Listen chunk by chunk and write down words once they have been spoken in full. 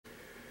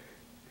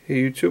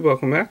Hey YouTube,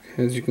 welcome back.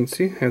 As you can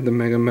see, I have the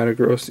Mega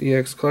Metagross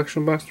EX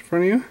collection box in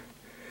front of you.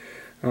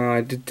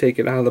 I did take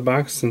it out of the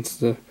box since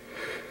the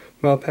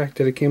mod pack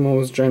that it came on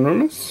was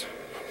ginormous.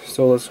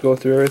 So let's go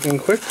through everything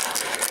quick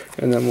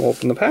and then we'll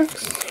open the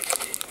packs.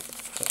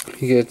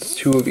 You get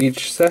 2 of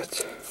each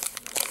set.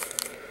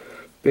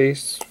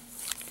 Base,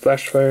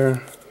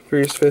 Flashfire,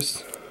 Furious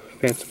Fist,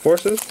 Phantom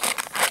Forces.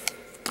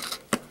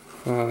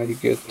 You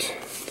get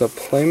the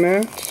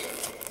playmat,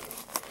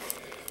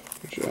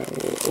 which I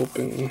will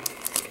open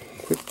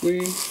quickly.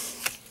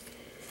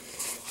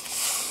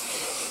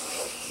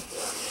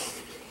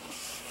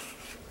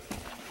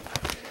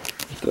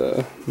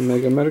 The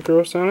Mega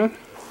Metagross on it.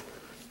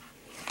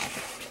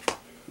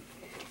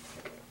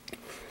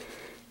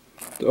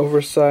 The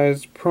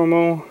oversized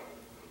promo,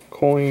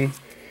 coin,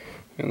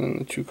 and then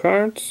the 2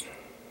 cards.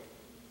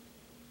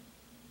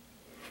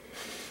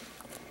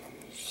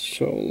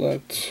 So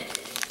let's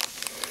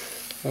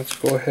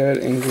go ahead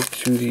and get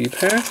to the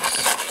packs.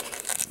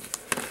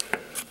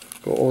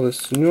 Go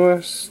oldest to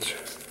newest,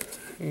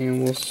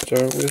 and we'll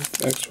start with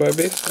XY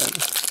base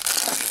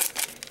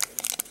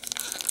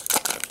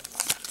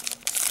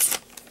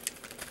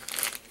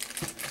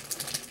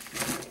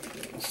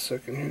then.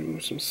 Second here,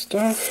 move some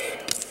stuff.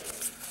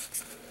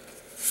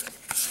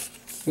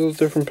 A little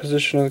different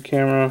position of the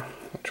camera.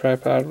 The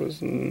tripod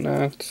was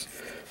not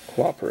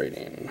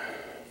cooperating.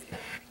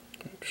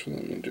 Actually,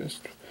 let me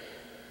just.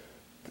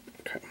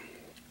 Okay.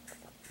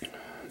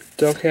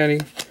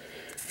 Delcatty,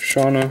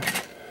 Shauna,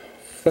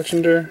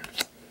 Fletchender,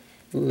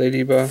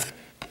 Ladybug,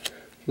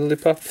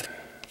 Lillipup,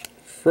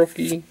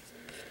 Froakie,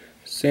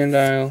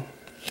 Sandile,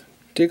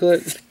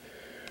 Diglett,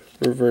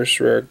 Reverse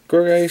Rare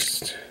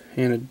Gorgeist,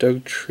 and a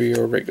Doug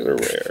Trio regular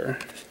rare.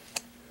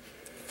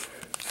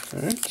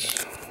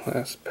 Alright,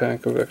 last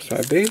pack of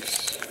XY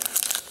base.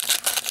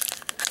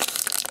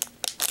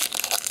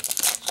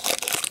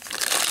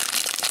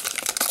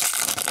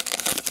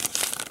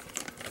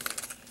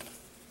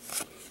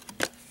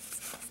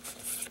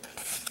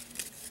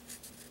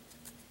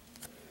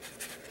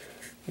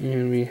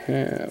 And we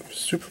have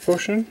Super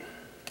Potion,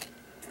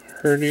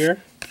 Herdier,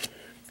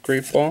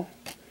 Great Ball,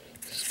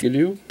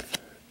 Skidoo,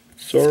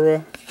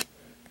 Sora,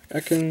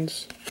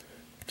 Ekans,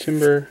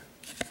 Timber,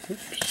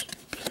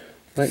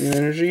 Lightning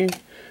Energy,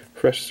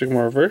 Fresh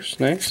Sigma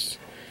Reverse, nice,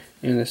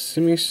 and a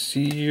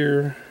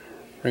Semi-Seer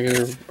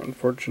regular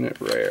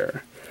unfortunate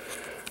rare.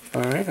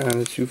 Alright, on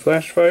the 2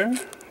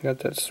 Flashfire, got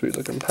that sweet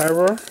looking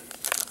Pyroar.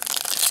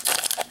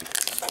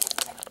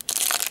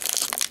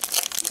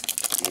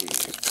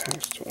 These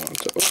packs to want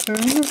to open.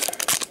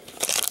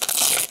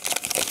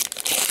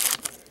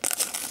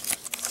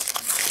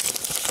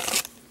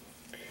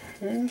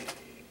 Okay.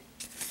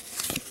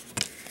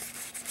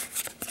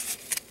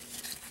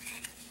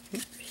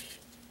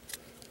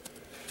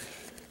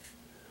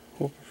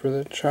 Hoping for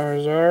the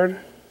Charizard,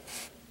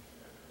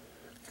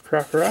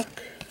 Krokorok,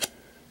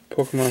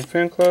 Pokemon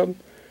Fan Club,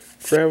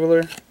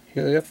 Graveler,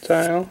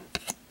 Helioptile,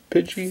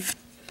 Pidgey,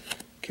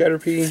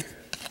 Caterpie,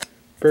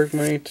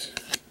 Bergmite,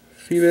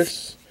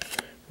 Phoebus,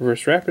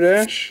 Reverse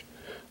Rapidash.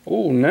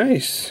 Oh,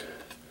 nice!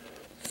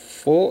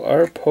 Full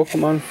Art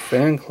Pokemon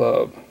Fan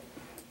Club.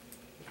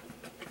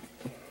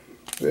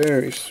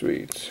 Very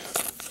sweet.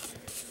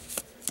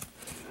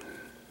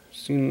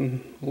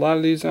 Seen a lot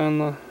of these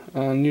on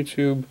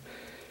YouTube.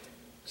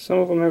 Some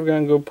of them have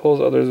gotten good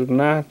pulls, others have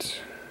not.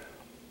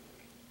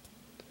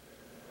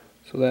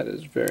 So that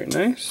is very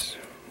nice.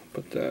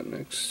 Put that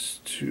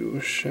next to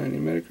Shiny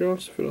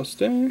Metagross if it'll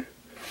stay. And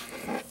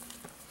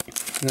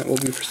that will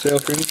be for sale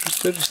if you're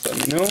interested. Just let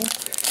me know.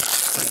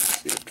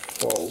 Let's see if it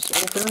falls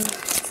over.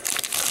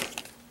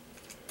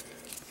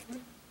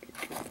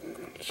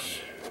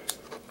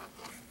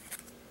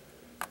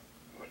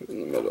 Put it in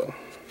the middle.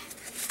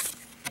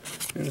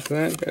 And for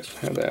that, you guys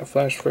have that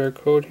Flashfire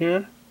code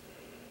here.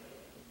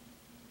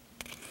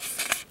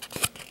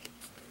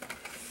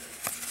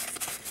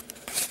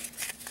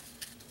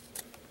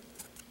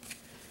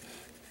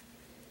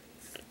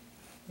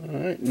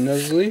 Alright,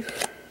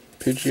 Nuzleaf,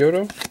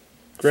 Pidgeotto,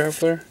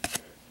 Graveler,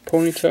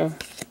 Ponyta,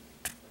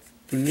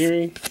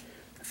 Luniri,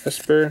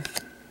 Esper,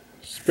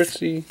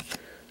 Spritzee,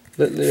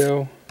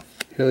 Litleo,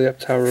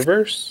 Helioptile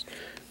Reverse,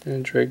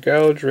 and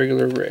Dragouge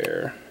regular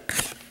rare.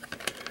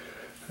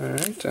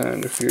 Alright,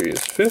 on to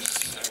Furious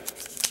Fist.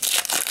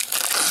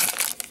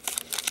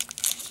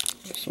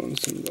 This one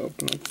seems to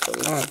open up a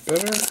lot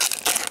better.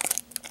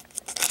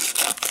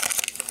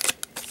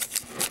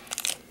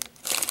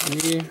 There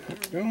we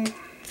go.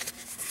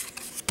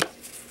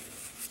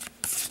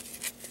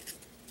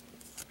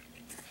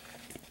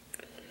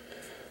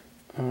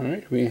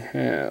 Alright, we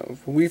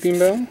have Weeping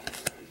Bell,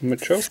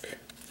 Machoke,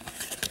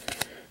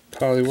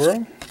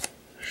 Poliwhirl,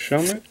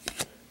 Shelmet,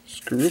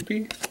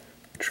 Skorupi,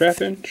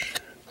 Trapinch,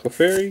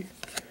 Clefairy,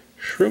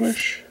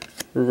 Shroomish,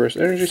 Reverse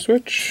Energy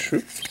Switch,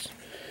 oops,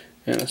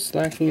 and a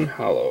Slacking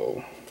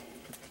Hollow.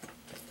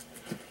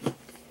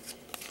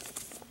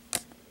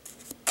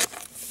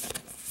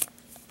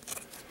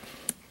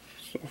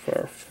 So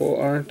far, full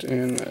art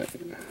and a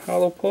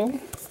hollow pull.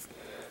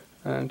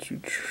 onto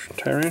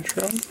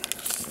Tyrantrum.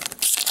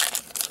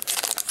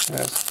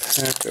 Last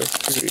pack of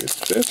Furious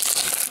Fists.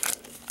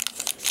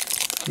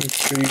 Make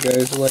sure you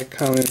guys like,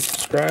 comment, and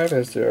subscribe,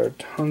 as there are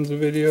tons of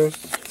videos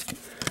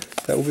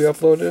that will be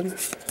uploaded.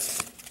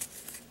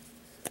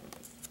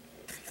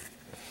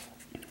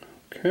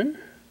 Okay.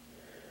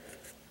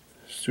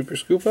 Super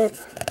Scoop Up.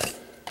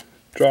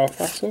 Draw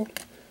Fossil.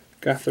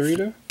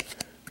 Gotharita.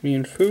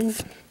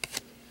 Mienfoo.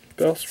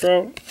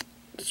 Bellsprout.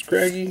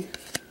 Scraggy.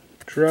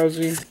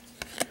 Drowsy.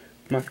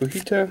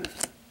 Makuhita.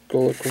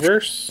 Golok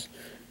Reverse.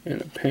 And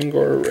a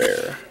Pangor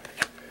Rare.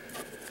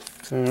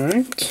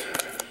 Alright.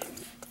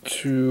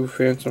 2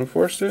 Phantom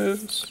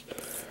Forces.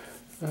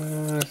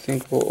 I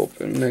think we'll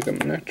open Mega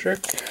Metric.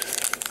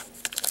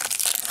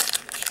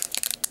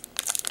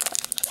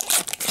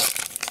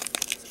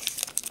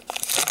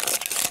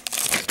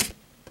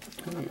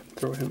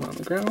 Throw him on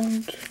the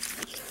ground.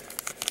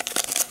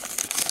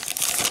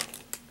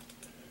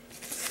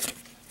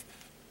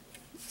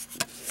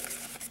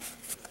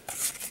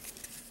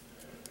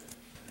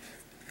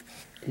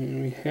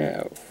 And we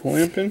have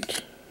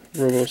Flampant,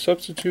 Robo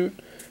Substitute,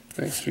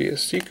 Nice via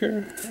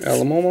Seeker,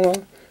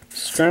 Alamomola,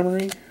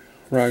 Skarmory,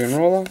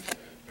 Roggenrola,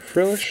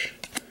 Frillish,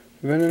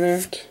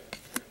 Venonat,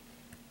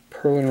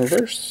 Pearl in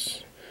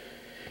Reverse,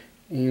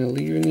 and a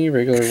Leaveney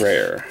regular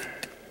rare.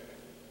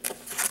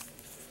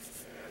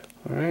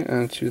 Alright,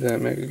 onto that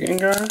Mega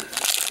Gengar.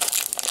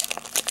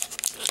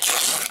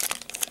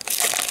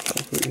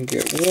 If we can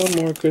get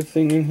one more good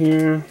thing in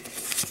here.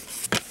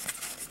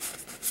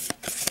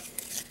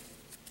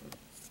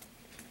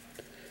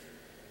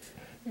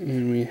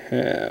 And we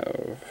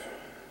have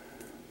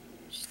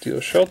Steel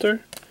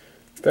Shelter,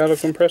 Battle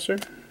Compressor,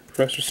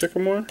 Professor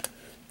Sycamore,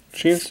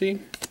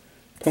 Chansey,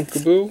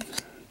 Pumpkaboo,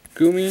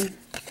 Goomy,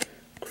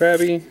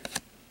 Krabby,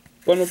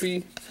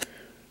 Bunnelby,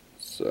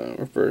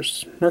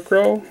 Reverse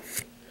Murkrow.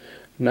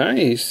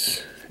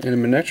 Nice! And a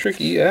Manectric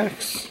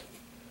EX.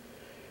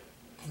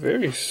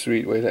 Very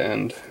sweet way to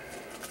end.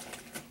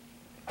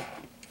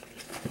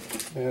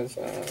 As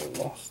I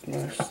lost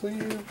my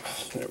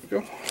sleeves. There we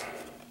go.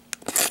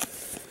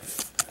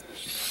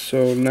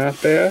 So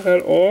not bad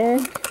at all.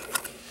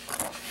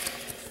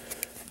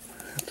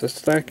 The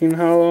Stacking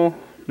Hollow,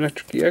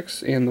 Manectric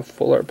EX, and the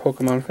Full Art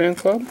Pokemon Fan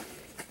Club.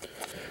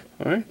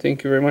 Alright,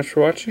 thank you very much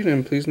for watching,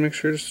 and please make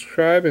sure to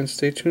subscribe and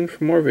stay tuned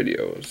for more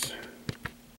videos.